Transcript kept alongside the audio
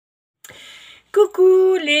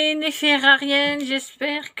Coucou les Néférariennes,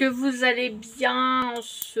 j'espère que vous allez bien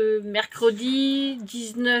ce mercredi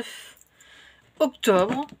 19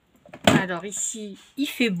 octobre. Alors ici, il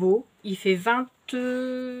fait beau, il fait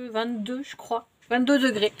 22 je crois, 22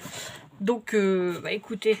 degrés. Donc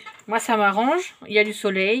écoutez, moi ça m'arrange, il y a du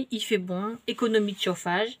soleil, il fait bon, économie de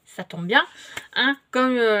chauffage, ça tombe bien. Hein,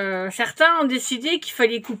 comme certains ont décidé qu'il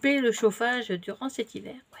fallait couper le chauffage durant cet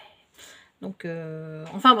hiver. Ouais. Donc,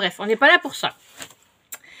 enfin bref, on n'est pas là pour ça.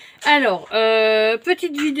 Alors,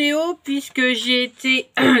 petite vidéo, puisque j'ai été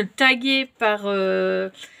taguée par ma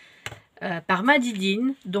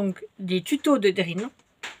Didine, donc des tutos de Drine,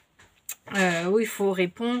 où il faut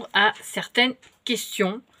répondre à certaines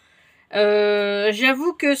questions.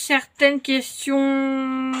 J'avoue que certaines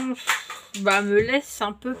questions me laissent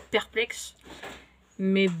un peu perplexe.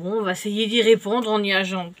 Mais bon, on va essayer d'y répondre en y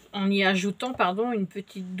ajoutant une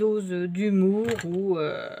petite dose d'humour ou on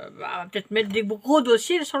va peut-être mettre des gros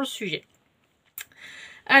dossiers sur le sujet.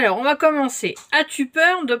 Alors, on va commencer. As-tu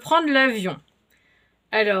peur de prendre l'avion?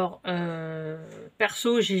 Alors,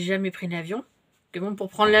 perso, j'ai jamais pris l'avion. Bon, pour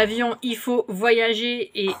prendre l'avion, il faut voyager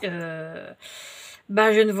et je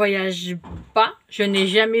ne voyage pas. Je n'ai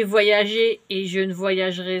jamais voyagé et je ne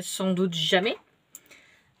voyagerai sans doute jamais.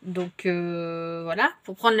 Donc voilà,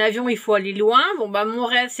 pour prendre l'avion, il faut aller loin. Bon mon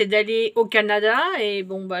rêve c'est d'aller au Canada et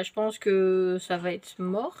je pense que ça va être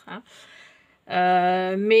mort. Hein.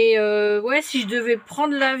 Ouais, si je devais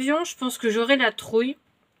prendre l'avion, je pense que j'aurais la trouille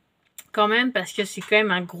quand même parce que c'est quand même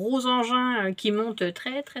un gros engin qui monte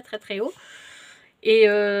très très très très haut. Et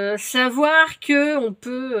savoir que on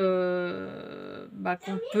peut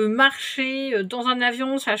qu'on peut marcher dans un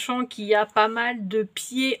avion, sachant qu'il y a pas mal de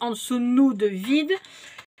pieds en dessous de nous de vide.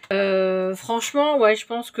 Franchement, ouais, je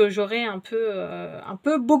pense que j'aurais un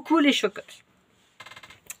peu beaucoup les chocottes.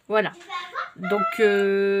 Voilà. Donc,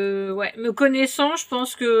 ouais, me connaissant, je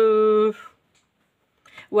pense que...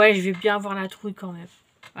 Ouais, je vais bien avoir la trouille quand même.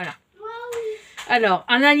 Voilà. Alors,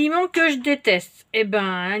 un aliment que je déteste. Eh ben,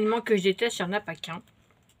 un aliment que je déteste, il n'y en a pas qu'un.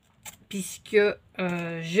 Puisque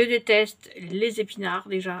je déteste les épinards,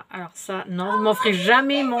 déjà. Alors ça, non, je m'en ferai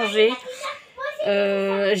jamais manger.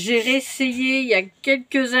 J'ai réessayé il y a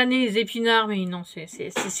quelques années les épinards, mais non,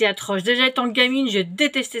 c'est atroce. Déjà étant gamine, j'ai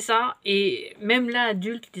détesté ça. Et même là,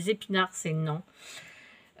 adulte, les épinards, c'est non.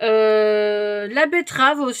 La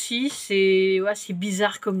betterave aussi, c'est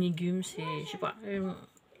bizarre comme légume. Je sais pas.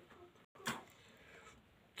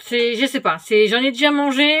 Je sais pas. J'en ai déjà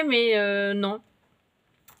mangé, mais non.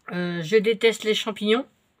 Je déteste les champignons.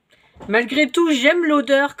 Malgré tout, j'aime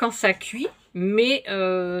l'odeur quand ça cuit. Mais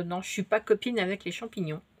non, je suis pas copine avec les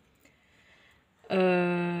champignons.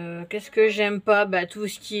 Qu'est-ce que j'aime pas? Tout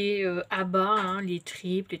ce qui est abats, hein, les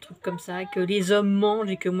tripes, les trucs comme ça, que les hommes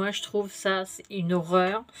mangent et que moi je trouve ça c'est une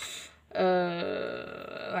horreur.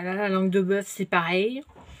 Voilà, la langue de bœuf c'est pareil.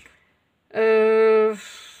 Ouais,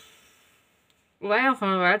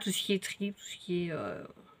 enfin voilà, tout ce qui est tripes, tout ce qui est...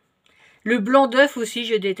 Le blanc d'œuf aussi,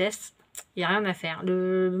 je déteste. Il n'y a rien à faire.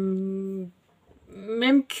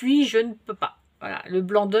 Même cuit, je ne peux pas. Voilà, le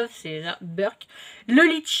blanc d'œuf, c'est burk. Le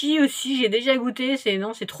litchi aussi, j'ai déjà goûté.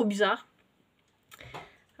 C'est trop bizarre.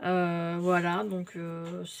 Voilà, donc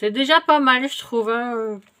c'est déjà pas mal, je trouve.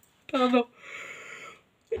 Hein. Pardon.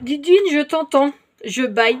 Didine, je t'entends. Je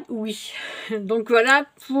baille, oui. Donc voilà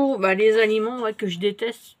pour les aliments que je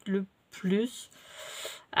déteste le plus.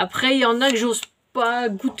 Après, il y en a que j'ose pas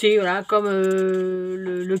goûter, voilà, comme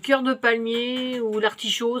le cœur de palmier ou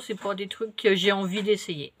l'artichaut, c'est pas des trucs que j'ai envie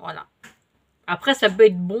d'essayer. Voilà. Après, ça peut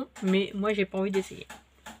être bon, mais moi, j'ai pas envie d'essayer.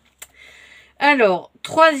 Alors,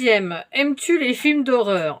 troisième, aimes-tu les films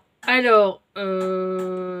d'horreur? Alors,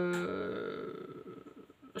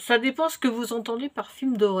 ça dépend ce que vous entendez par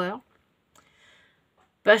film d'horreur.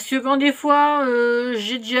 Parce que quand des fois,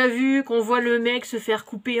 j'ai déjà vu qu'on voit le mec se faire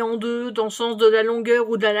couper en deux dans le sens de la longueur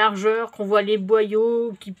ou de la largeur, qu'on voit les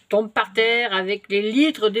boyaux qui tombent par terre avec les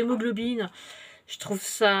litres d'hémoglobine. Je trouve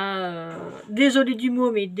ça, désolé du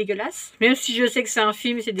mot, mais dégueulasse. Même si je sais que c'est un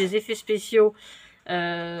film, c'est des effets spéciaux.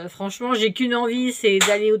 Franchement, j'ai qu'une envie, c'est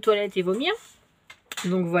d'aller aux toilettes et vomir.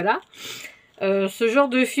 Donc voilà. Ce genre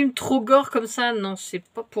de film trop gore comme ça, non, c'est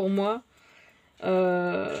pas pour moi.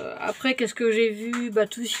 Après, qu'est-ce que j'ai vu?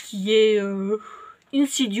 Tout ce qui est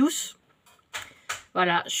Insidious.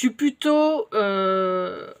 Voilà, je suis plutôt...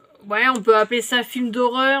 ouais, on peut appeler ça film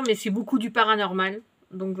d'horreur, mais c'est beaucoup du paranormal.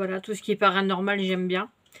 Donc voilà, tout ce qui est paranormal, j'aime bien.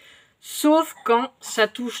 Sauf quand ça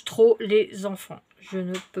touche trop les enfants. Je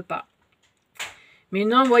ne peux pas. Mais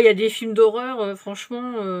non, moi, il y a des films d'horreur,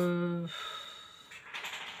 franchement...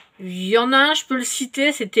 Il y en a un, je peux le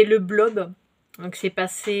citer, c'était Le Blob. Donc c'est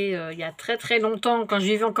passé il y a très très longtemps. Quand je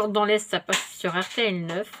vivais encore dans l'Est, ça passe sur RTL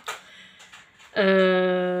 9.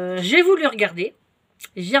 J'ai voulu regarder.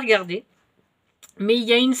 J'ai regardé. Mais il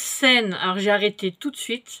y a une scène, alors j'ai arrêté tout de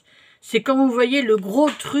suite. C'est quand vous voyez le gros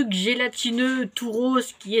truc gélatineux tout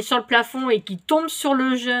rose qui est sur le plafond et qui tombe sur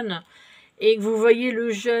le jeune. Et que vous voyez le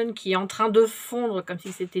jeune qui est en train de fondre comme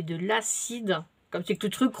si c'était de l'acide. Comme si que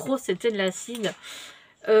le truc rose c'était de l'acide.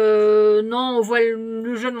 Non, on voit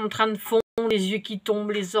le jeune en train de fondre, les yeux qui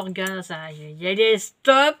tombent, les organes. Ça, allez,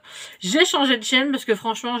 stop. J'ai changé de chaîne parce que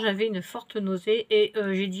franchement j'avais une forte nausée. Et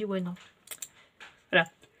j'ai dit ouais non. Voilà.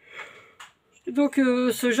 Donc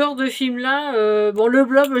ce genre de film là, bon le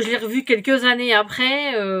Blob je l'ai revu quelques années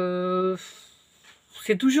après,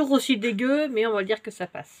 c'est toujours aussi dégueu mais on va dire que ça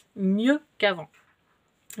passe mieux qu'avant.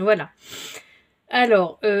 Voilà.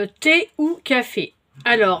 Alors, thé ou café?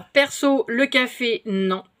 Alors perso le café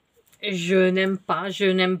non, je n'aime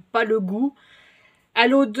pas le goût. À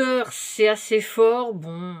l'odeur c'est assez fort,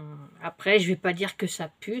 bon après je vais pas dire que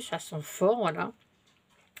ça pue, ça sent fort, voilà.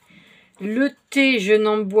 Le thé je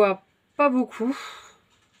n'en bois pas beaucoup.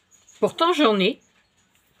 Pourtant, j'en ai.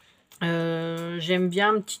 J'aime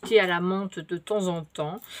bien un petit thé à la menthe de temps en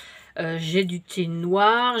temps. J'ai du thé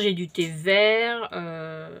noir, j'ai du thé vert,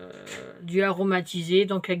 du aromatisé,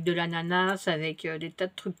 donc avec de l'ananas, avec des tas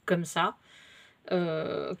de trucs comme ça.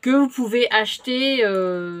 Que vous pouvez acheter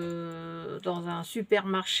dans un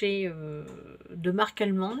supermarché de marque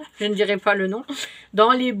allemande, je ne dirai pas le nom,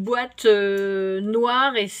 dans les boîtes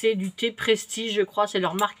noires, et c'est du thé Prestige, je crois, c'est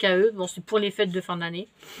leur marque à eux. Bon, c'est pour les fêtes de fin d'année.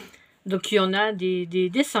 Donc il y en a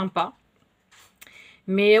des sympas.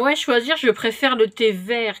 Mais ouais, choisir, je préfère le thé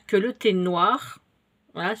vert que le thé noir.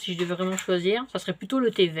 Voilà, si je devais vraiment choisir, ça serait plutôt le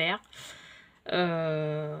thé vert.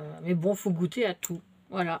 Mais bon, faut goûter à tout.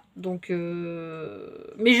 Voilà, donc...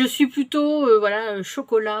 Mais je suis plutôt, voilà,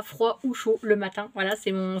 chocolat froid ou chaud le matin. Voilà,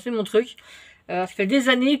 c'est mon truc. Ça fait des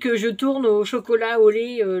années que je tourne au chocolat au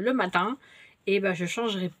lait le matin. Et ben, je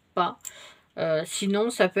changerai pas. Sinon,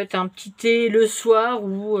 ça peut être un petit thé le soir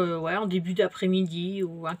ou ouais, en début d'après-midi,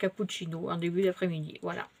 ou un cappuccino en début d'après-midi.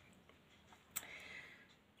 Voilà.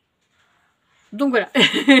 Donc voilà.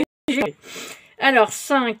 Alors,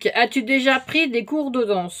 5. As-tu déjà pris des cours de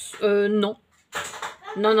danse? Non.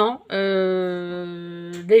 Non, non.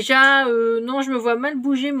 Déjà, non, je me vois mal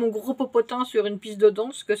bouger mon gros popotin sur une piste de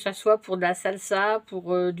danse, que ça soit pour de la salsa,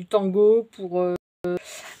 pour du tango, pour... de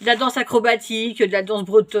la danse acrobatique, de la danse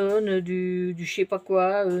bretonne, du je sais pas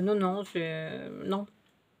quoi. Non, non, non.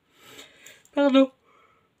 Pardon.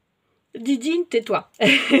 Didine, tais-toi.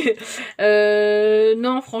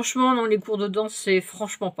 Non, franchement, non, les cours de danse, c'est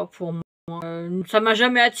franchement pas pour moi. Ça m'a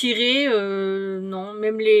jamais attiré. Non,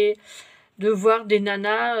 même de voir des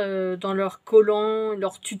nanas dans leurs collants,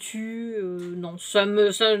 leurs tutus, non,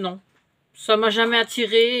 non. Ça m'a jamais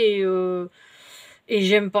attiré et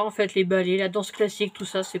j'aime pas en fait les ballets, la danse classique, tout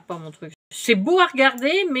ça, c'est pas mon truc. C'est beau à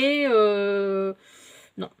regarder, mais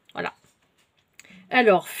non, voilà.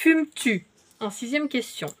 Alors, fumes-tu? En 6e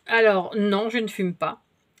question. Alors, non, je ne fume pas.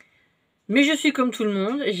 Mais je suis comme tout le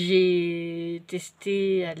monde. J'ai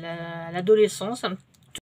testé à l'adolescence un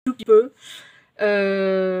tout petit peu.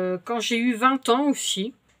 Quand j'ai eu 20 ans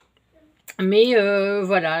aussi. Mais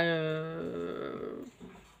voilà.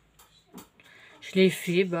 Je l'ai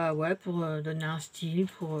fait, bah ouais, pour donner un style,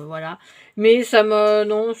 pour voilà. Mais ça m'a,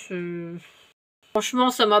 non,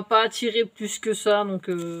 franchement, ça m'a pas attiré plus que ça. Donc,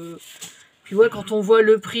 puis ouais, quand on voit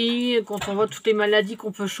le prix, quand on voit toutes les maladies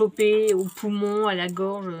qu'on peut choper aux poumons, à la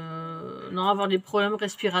gorge, non, avoir des problèmes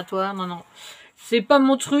respiratoires, non, non. C'est pas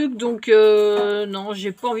mon truc, donc non,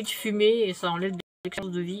 j'ai pas envie de fumer et ça enlève des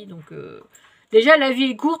expériences de vie. Donc, déjà, la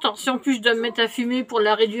vie est courte. Alors, si en plus je dois me mettre à fumer pour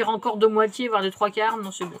la réduire encore de moitié, voire de 3/4,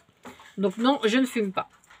 non, c'est bon. Donc non, je ne fume pas.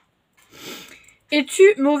 Es-tu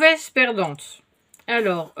mauvaise perdante?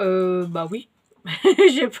 Alors, bah oui.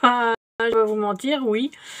 Je vais vous mentir,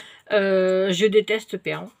 oui. Je déteste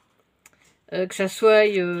perdre. Que ça soit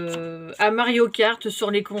à Mario Kart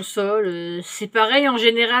sur les consoles. C'est pareil, en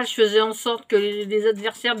général, je faisais en sorte que les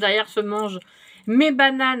adversaires derrière se mangent mes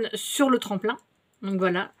bananes sur le tremplin. Donc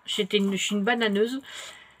voilà, je suis une bananeuse.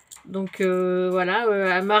 Donc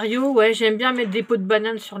voilà, à Mario, ouais, j'aime bien mettre des pots de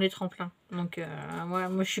bananes sur les tremplins. Donc moi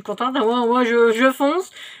je suis contente. Moi je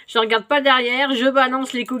fonce, je regarde pas derrière, je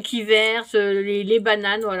balance les coquilles vertes, les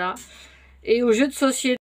bananes, voilà. Et au jeu de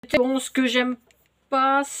société, bon, ce que j'aime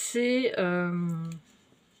pas, c'est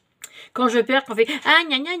quand je perds, qu'on fait ah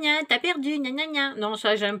gna gna gna, t'as perdu, gna gna gna. Non,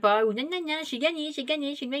 ça j'aime pas. Ou gna gna gna, j'ai gagné,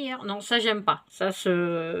 je suis le meilleur. Non, ça j'aime pas. Ça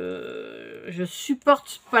je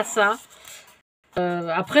supporte pas ça.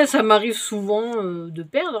 Après, ça m'arrive souvent de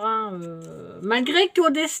perdre. Hein, malgré qu'au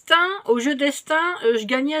jeu destin, je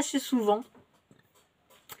gagnais assez souvent.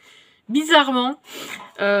 Bizarrement,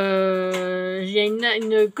 j'ai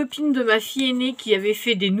une copine de ma fille aînée qui avait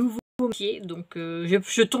fait des nouveaux métiers. Donc,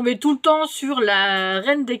 je tombais tout le temps sur la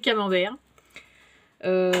reine des camemberts.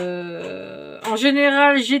 En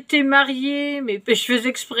général, j'étais mariée, mais je faisais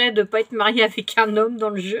exprès de ne pas être mariée avec un homme dans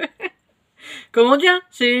le jeu. Comment dire,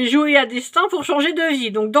 c'est jouer à destin pour changer de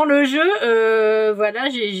vie. Donc dans le jeu, voilà,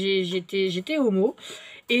 j'étais homo.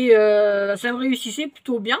 Et ça me réussissait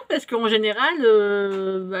plutôt bien parce qu'en général,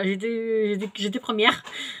 bah, j'étais première.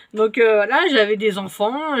 Donc voilà, j'avais des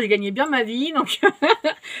enfants, je gagnais bien ma vie. Donc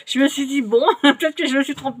je me suis dit, bon, peut-être que je me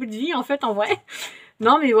suis trompée de vie en fait, en vrai.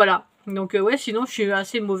 Non mais voilà. Donc ouais, sinon je suis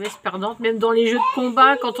assez mauvaise perdante. Même dans les jeux de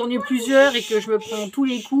combat, quand on est plusieurs et que je me prends tous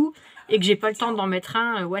les coups et que j'ai pas le temps d'en mettre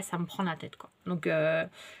un, ouais, ça me prend la tête, quoi. Donc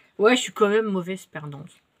ouais, je suis quand même mauvaise perdante.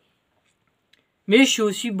 Mais je suis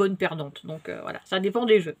aussi bonne perdante. Donc voilà, ça dépend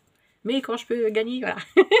des jeux. Mais quand je peux gagner, voilà.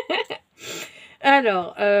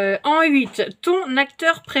 Alors, en 8, ton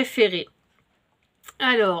acteur préféré.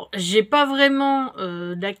 Alors, j'ai pas vraiment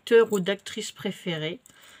d'acteur ou d'actrice préférée.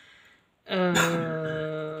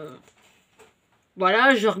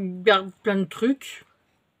 Voilà, je regarde plein de trucs.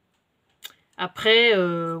 Après,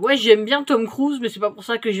 ouais, j'aime bien Tom Cruise, mais c'est pas pour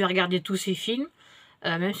ça que je vais regarder tous ses films.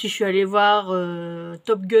 Même si je suis allée voir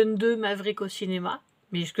Top Gun 2 Maverick au cinéma.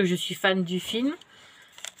 Mais est-ce que je suis fan du film.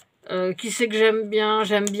 Qui c'est que j'aime bien?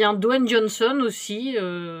 J'aime bien Dwayne Johnson aussi.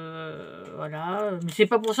 Voilà. Mais c'est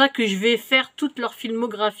pas pour ça que je vais faire toute leur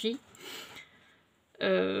filmographie.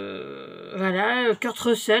 Voilà. Kurt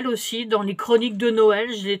Russell aussi, dans les Chroniques de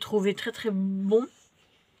Noël. Je l'ai trouvé très très bon.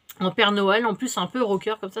 En Père Noël, en plus un peu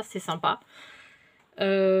rocker, comme ça c'est sympa.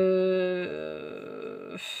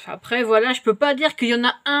 Après voilà, je peux pas dire qu'il y en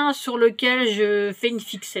a un sur lequel je fais une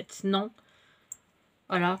fixette, non.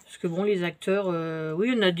 Voilà, parce que bon, les acteurs, oui,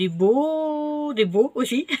 il y en a des beaux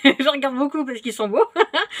aussi. Je regarde beaucoup parce qu'ils sont beaux.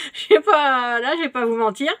 Je vais pas vous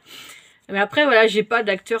mentir. Mais après voilà, j'ai pas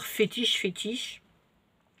d'acteur fétiche.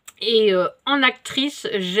 Et en actrice,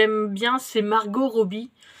 j'aime bien, c'est Margot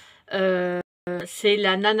Robbie. C'est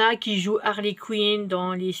la nana qui joue Harley Quinn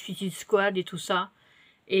dans les Suicide Squad et tout ça.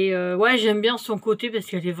 Et ouais, j'aime bien son côté parce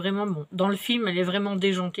qu'elle est vraiment, bon, dans le film, elle est vraiment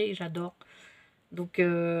déjantée, j'adore. Donc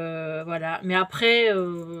voilà. Mais après,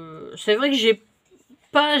 c'est vrai que j'ai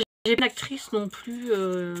pas une actrice non plus.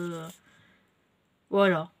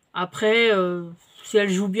 Voilà. Après, si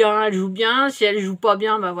elle joue bien, elle joue bien. Si elle joue pas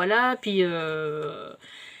bien, bah voilà. Puis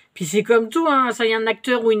c'est comme tout, hein. Ça y est, un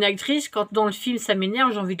acteur ou une actrice, quand dans le film ça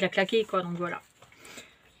m'énerve, j'ai envie de la claquer, quoi. Donc voilà.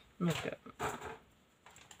 Donc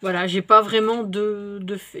voilà, j'ai pas vraiment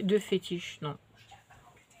de fétiche, non.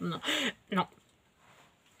 Non.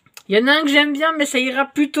 Il y en a un que j'aime bien, mais ça ira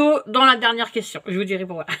plutôt dans la dernière question. Je vous dirai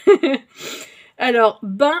pourquoi. Alors,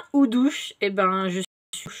 bain ou douche? Eh ben, je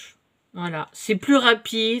suis douche. Voilà. C'est plus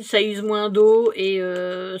rapide, ça use moins d'eau et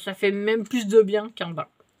ça fait même plus de bien qu'un bain.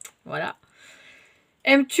 Voilà.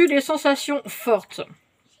 Aimes-tu les sensations fortes?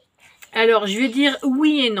 Alors, je vais dire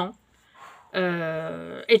oui et non.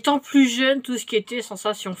 Étant plus jeune, tout ce qui était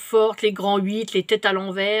sensations fortes, les grands 8, les têtes à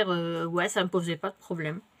l'envers, ouais, ça me posait pas de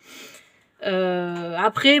problème.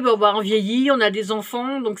 Après, bon, bah, on vieillit, on a des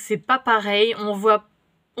enfants, donc c'est pas pareil. On voit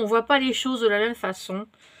pas les choses de la même façon.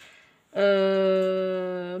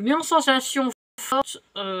 Mais en sensation forte,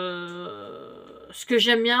 ce que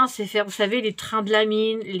j'aime bien, c'est faire, vous savez, les trains de la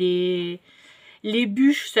mine, les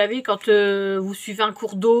bûches, vous savez, quand vous suivez un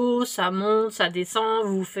cours d'eau, ça monte, ça descend,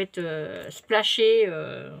 vous vous faites splasher,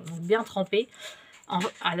 bien tremper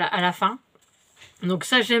à la fin. Donc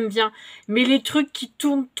ça, j'aime bien. Mais les trucs qui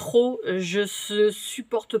tournent trop, je ne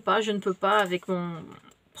supporte pas. Je ne peux pas avec mon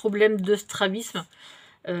problème de strabisme.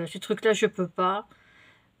 Ces trucs-là, je peux pas.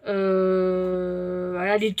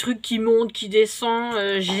 Voilà, les trucs qui montent, qui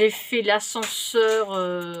descendent. J'ai fait l'ascenseur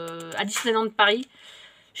à Disneyland Paris.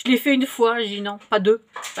 Je l'ai fait une fois. J'ai dit non, pas deux.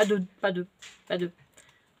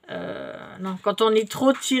 Non, quand on est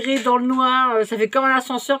trop tiré dans le noir, ça fait comme un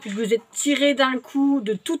ascenseur, puis que vous êtes tiré d'un coup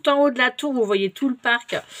de tout en haut de la tour, vous voyez tout le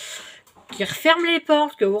parc, qui referme les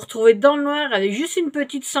portes, que vous vous retrouvez dans le noir avec juste une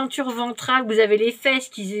petite ceinture ventrale, vous avez les fesses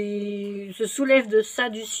qui se soulèvent de ça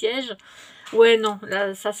du siège. Ouais, non,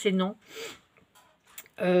 là, ça c'est non.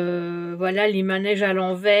 Voilà, les manèges à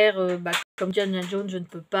l'envers, bah, comme dit Indiana Jones, je ne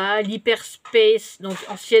peux pas. L'hyperspace, donc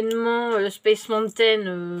anciennement Space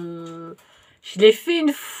Mountain, je l'ai fait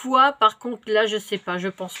une fois, par contre là je sais pas, je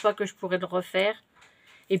pense pas que je pourrais le refaire.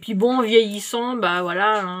 Et puis bon, en vieillissant, bah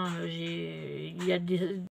voilà, hein, il y a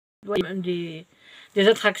des ouais, il y a même des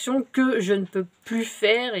attractions que je ne peux plus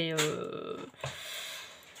faire. Et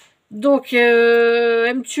donc,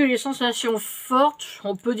 aimes-tu les sensations fortes?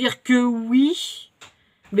 On peut dire que oui,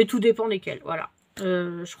 mais tout dépend desquelles. Voilà.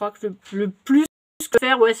 Je crois que le plus que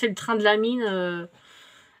faire, ouais, c'est le train de la mine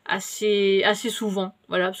assez souvent.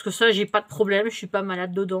 Voilà, parce que ça, j'ai pas de problème, je suis pas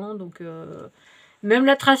malade dedans. Donc, même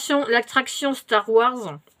l'attraction Star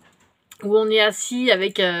Wars, où on est assis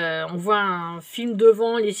avec, on voit un film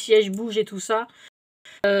devant, les sièges bougent et tout ça.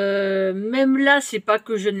 Même là, c'est pas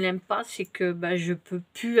que je ne l'aime pas, c'est que bah, je peux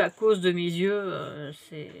plus à cause de mes yeux.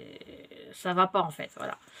 Ça va pas en fait.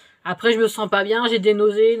 Voilà. Après, je me sens pas bien, j'ai des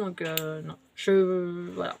nausées, donc non.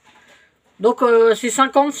 Voilà. Donc c'est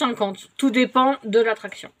 50-50. Tout dépend de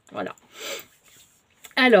l'attraction. Voilà.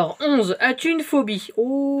 Alors, 11. As-tu une phobie?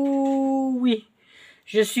 Oh oui.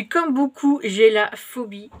 Je suis comme beaucoup, j'ai la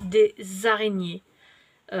phobie des araignées.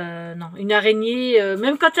 Non, une araignée,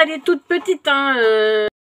 même quand elle est toute petite, hein,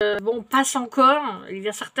 bon, passe encore. Il y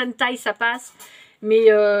a certaines tailles, ça passe. Mais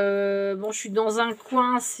bon, je suis dans un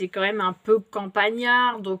coin, c'est quand même un peu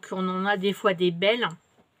campagnard, donc on en a des fois des belles.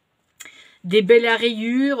 Des belles à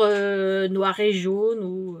rayures, noires et jaunes,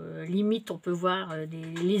 où limite on peut voir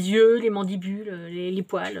les yeux, les mandibules, les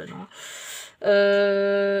poils. Non.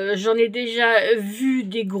 J'en ai déjà vu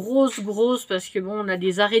des grosses, parce que bon, on a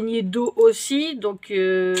des araignées d'eau aussi. Donc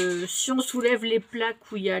si on soulève les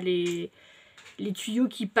plaques où il y a les tuyaux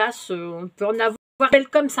qui passent, on peut en avoir belle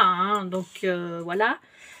comme ça. Hein, donc voilà.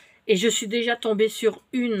 Et je suis déjà tombée sur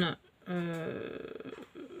une...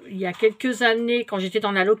 il y a quelques années, quand j'étais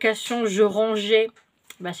dans la location, je rangeais...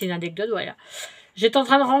 Bah, c'est une anecdote, voilà. J'étais en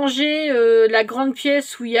train de ranger la grande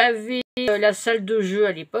pièce où il y avait la salle de jeu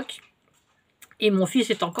à l'époque. Et mon fils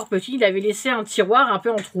est encore petit, il avait laissé un tiroir un peu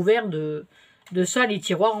entrouvert de ça, les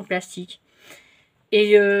tiroirs en plastique.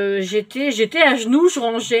 Et j'étais à genoux, je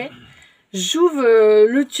rangeais. J'ouvre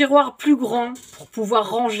le tiroir plus grand pour pouvoir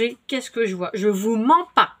ranger. Qu'est-ce que je vois? Je vous mens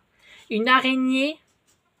pas. Une araignée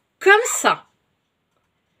comme ça.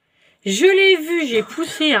 Je l'ai vue, j'ai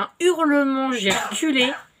poussé un hurlement, j'ai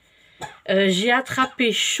reculé. J'ai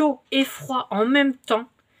attrapé chaud et froid en même temps.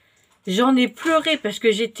 J'en ai pleuré parce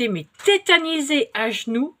que j'étais tétanisée à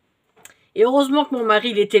genoux. Et heureusement que mon mari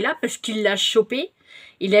il était là parce qu'il l'a chopé.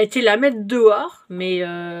 Il a été la mettre dehors. Mais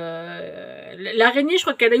l'araignée, je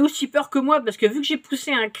crois qu'elle a eu aussi peur que moi parce que vu que j'ai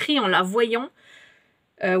poussé un cri en la voyant,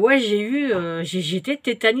 ouais, j'étais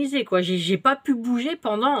tétanisée, quoi. J'ai pas pu bouger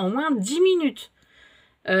pendant au moins 10 minutes.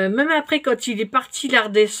 Même après, quand il est parti la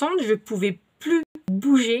redescendre, je pouvais plus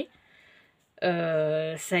bouger.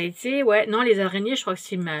 Ça a été, ouais, non, les araignées, je crois que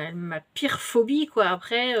c'est ma pire phobie, quoi.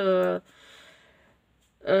 Après,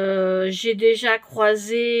 j'ai déjà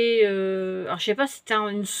croisé, alors je sais pas si c'était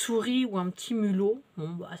une souris ou un petit mulot. Bon,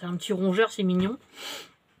 bah, c'est un petit rongeur, c'est mignon.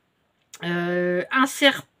 Un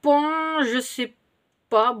serpent, je sais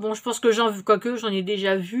pas. Bon, je pense que j'en ai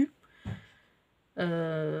déjà vu.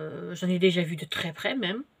 J'en ai déjà vu de très près,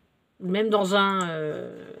 même dans un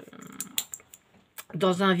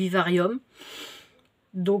vivarium.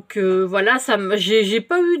 Donc voilà, j'ai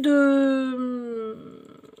pas eu de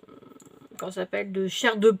comment ça s'appelle, de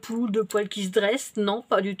chair de poule, de poils qui se dressent, non,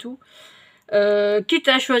 pas du tout. Quitte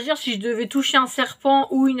à choisir, si je devais toucher un serpent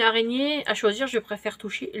ou une araignée, à choisir, je préfère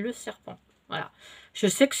toucher le serpent. Voilà. Je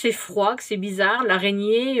sais que c'est froid, que c'est bizarre.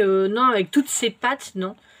 L'araignée, non, avec toutes ses pattes,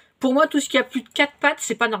 non. Pour moi, tout ce qui a plus de 4 pattes,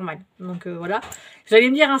 c'est pas normal. Donc voilà. Vous allez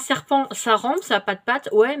me dire, un serpent, ça rampe, ça n'a pas de pattes.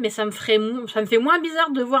 Ouais, mais ça me fait moins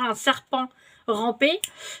bizarre de voir un serpent ramper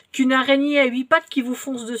qu'une araignée à 8 pattes qui vous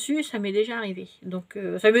fonce dessus. Ça m'est déjà arrivé. Donc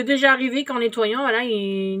ça m'est déjà arrivé qu'en nettoyant, voilà,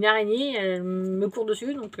 une araignée, elle me court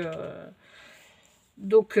dessus.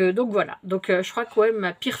 Donc voilà. Donc je crois que ouais,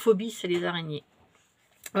 ma pire phobie, c'est les araignées.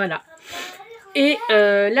 Voilà. Et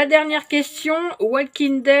la dernière question,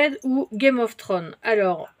 Walking Dead ou Game of Thrones?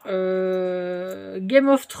 Alors, Game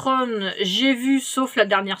of Thrones, j'ai vu sauf la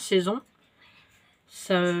dernière saison.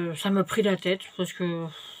 Ça m'a pris la tête parce que...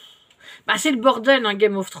 Bah, c'est le bordel, hein,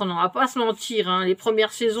 Game of Thrones, on va pas se mentir. Hein. Les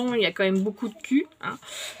premières saisons, il y a quand même beaucoup de cul. Hein.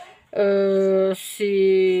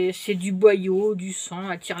 C'est du boyau, du sang,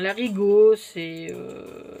 à tire-larigot, c'est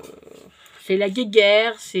la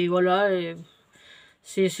guéguerre, c'est voilà...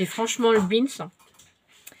 C'est franchement le beans.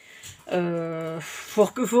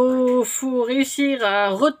 Faut réussir à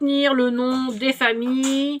retenir le nom des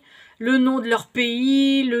familles, le nom de leur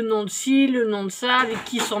pays, le nom de ci, le nom de ça, avec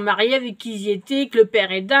qui ils sont mariés, avec qui ils y étaient, que le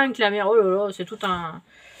père est dingue, que la mère, oh là là, c'est tout un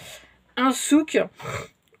souk.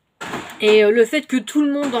 Et le fait que tout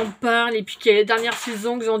le monde en parle, et puis qu'il y a les dernières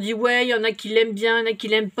saisons qu'ils ont dit, ouais, il y en a qui l'aiment bien, il y en a qui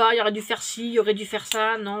l'aiment pas, il aurait dû faire ci, il aurait dû faire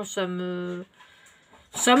ça, non, ça me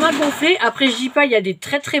Ça m'a gonflé. Après, je dis pas, il y a des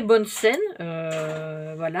très très bonnes scènes.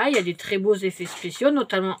 Voilà, il y a des très beaux effets spéciaux,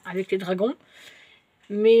 notamment avec les dragons.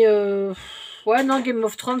 Mais, ouais, non, Game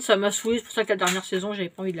of Thrones, ça m'a saoulé. C'est pour ça que la dernière saison, j'avais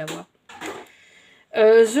pas envie de la voir.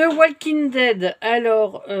 The Walking Dead,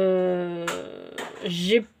 alors,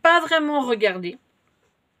 j'ai pas vraiment regardé.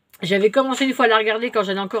 J'avais commencé une fois à la regarder quand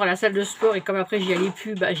j'allais encore à la salle de sport et comme après j'y allais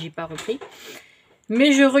plus, bah j'ai pas repris.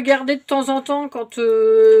 Mais je regardais de temps en temps quand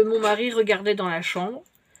mon mari regardait dans la chambre.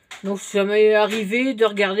 Donc ça m'est arrivé de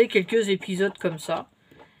regarder quelques épisodes comme ça.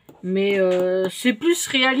 Mais c'est plus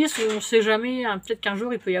réaliste, on sait jamais, hein, peut-être qu'un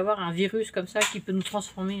jour il peut y avoir un virus comme ça qui peut nous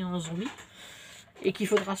transformer en zombies. Et qu'il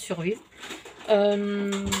faudra survivre.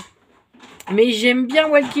 Mais j'aime bien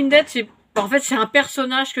Walking Dead, en fait, c'est un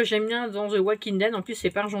personnage que j'aime bien dans The Walking Dead. En plus,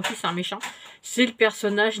 c'est pas un gentil, c'est un méchant. C'est le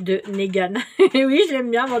personnage de Negan. Et oui, je l'aime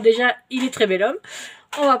bien. Bon, déjà, il est très bel homme.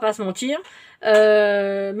 On va pas se mentir.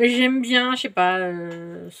 Mais j'aime bien, je sais pas,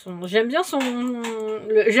 j'aime bien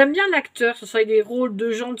j'aime bien l'acteur. Ce soit des rôles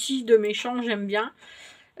de gentil, de méchant, j'aime bien.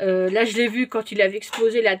 Là, je l'ai vu quand il avait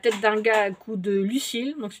explosé la tête d'un gars à coup de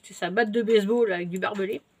Lucille. Donc, c'était sa batte de baseball avec du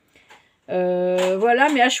barbelé. Voilà,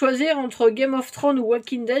 mais à choisir entre Game of Thrones ou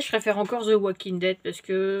Walking Dead, je préfère encore The Walking Dead parce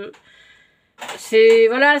que c'est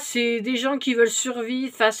des gens qui veulent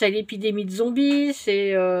survivre face à l'épidémie de zombies.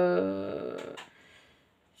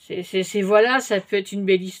 Voilà, ça peut être une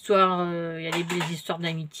belle histoire. Il y a des belles histoires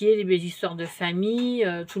d'amitié, des belles histoires de famille.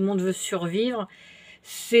 Tout le monde veut survivre.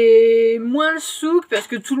 C'est moins le souk parce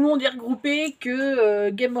que tout le monde est regroupé que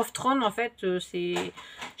Game of Thrones. En fait, c'est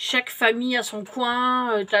chaque famille a son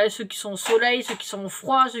coin. T'as ceux qui sont au soleil, ceux qui sont au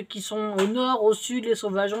froid, ceux qui sont au nord, au sud, les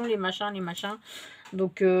sauvageons, les machins.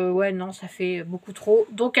 Donc, ouais, non, ça fait beaucoup trop.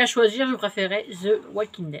 Donc, à choisir, je préférais The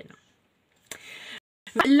Walking Dead.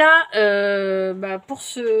 Là, pour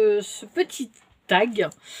ce petit tag,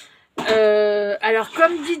 alors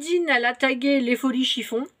comme Didine, elle a tagué les folies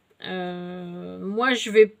chiffons. Moi,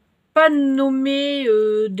 je vais pas nommer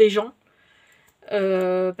des gens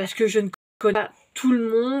parce que je ne connais pas tout le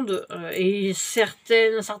monde et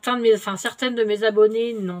certaines de mes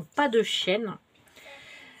abonnés n'ont pas de chaîne.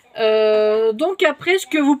 Donc après, ce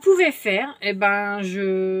que vous pouvez faire,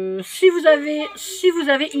 si vous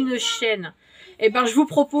avez une chaîne, je vous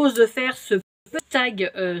propose de faire ce petit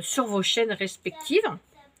tag sur vos chaînes respectives,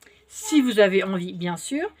 si vous avez envie, bien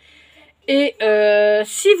sûr. Et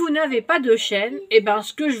si vous n'avez pas de chaîne,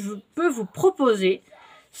 ce que je peux vous proposer,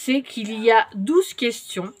 c'est qu'il y a 12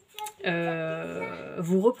 questions.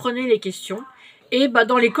 Vous reprenez les questions et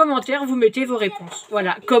dans les commentaires, vous mettez vos réponses.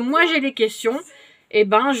 Voilà, comme moi j'ai les questions,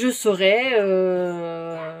 je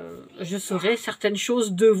saurai certaines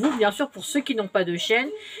choses de vous, bien sûr, pour ceux qui n'ont pas de chaîne.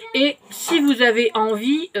 Et si vous avez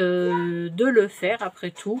envie de le faire,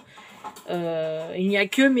 après tout, il n'y a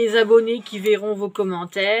que mes abonnés qui verront vos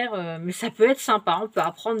commentaires, mais ça peut être sympa, on peut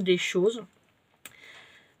apprendre des choses.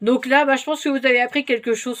 Donc là, je pense que vous avez appris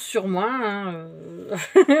quelque chose sur moi. Hein,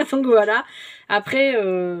 donc voilà. Après,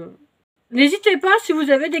 n'hésitez pas, si vous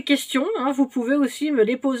avez des questions, hein, vous pouvez aussi me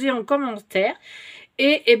les poser en commentaire.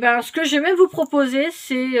 Et ce que je vais même vous proposer,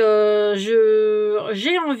 c'est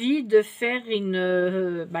j'ai envie de faire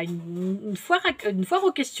une foire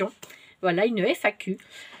aux questions. Voilà, une FAQ.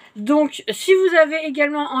 Donc, si vous avez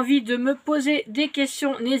également envie de me poser des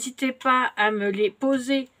questions, n'hésitez pas à me les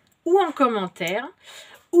poser ou en commentaire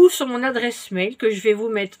ou sur mon adresse mail que je vais vous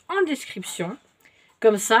mettre en description.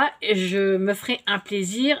 Comme ça, je me ferai un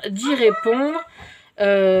plaisir d'y répondre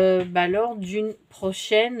lors d'une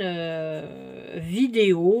prochaine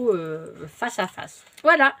vidéo face à face.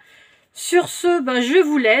 Voilà. Sur ce, je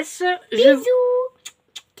vous laisse. Bisous.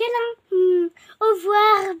 Câlin. Au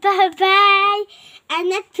revoir. Bye bye. À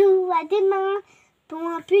bientôt. À demain. Bon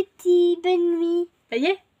appétit. Bonne nuit. Ça y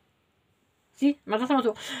est? Si, maintenant c'est mon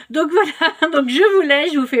tour. Donc voilà, donc je vous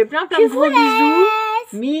laisse, je vous fais plein de gros bisous.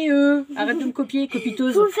 Mieux, arrête de me copier,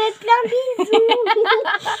 copiteuse. Je vous fais plein de bisous.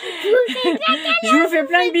 Je vous fais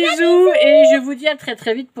plein de bisous et je vous dis à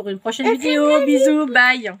très vite pour une prochaine vidéo. Bisous,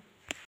 bye.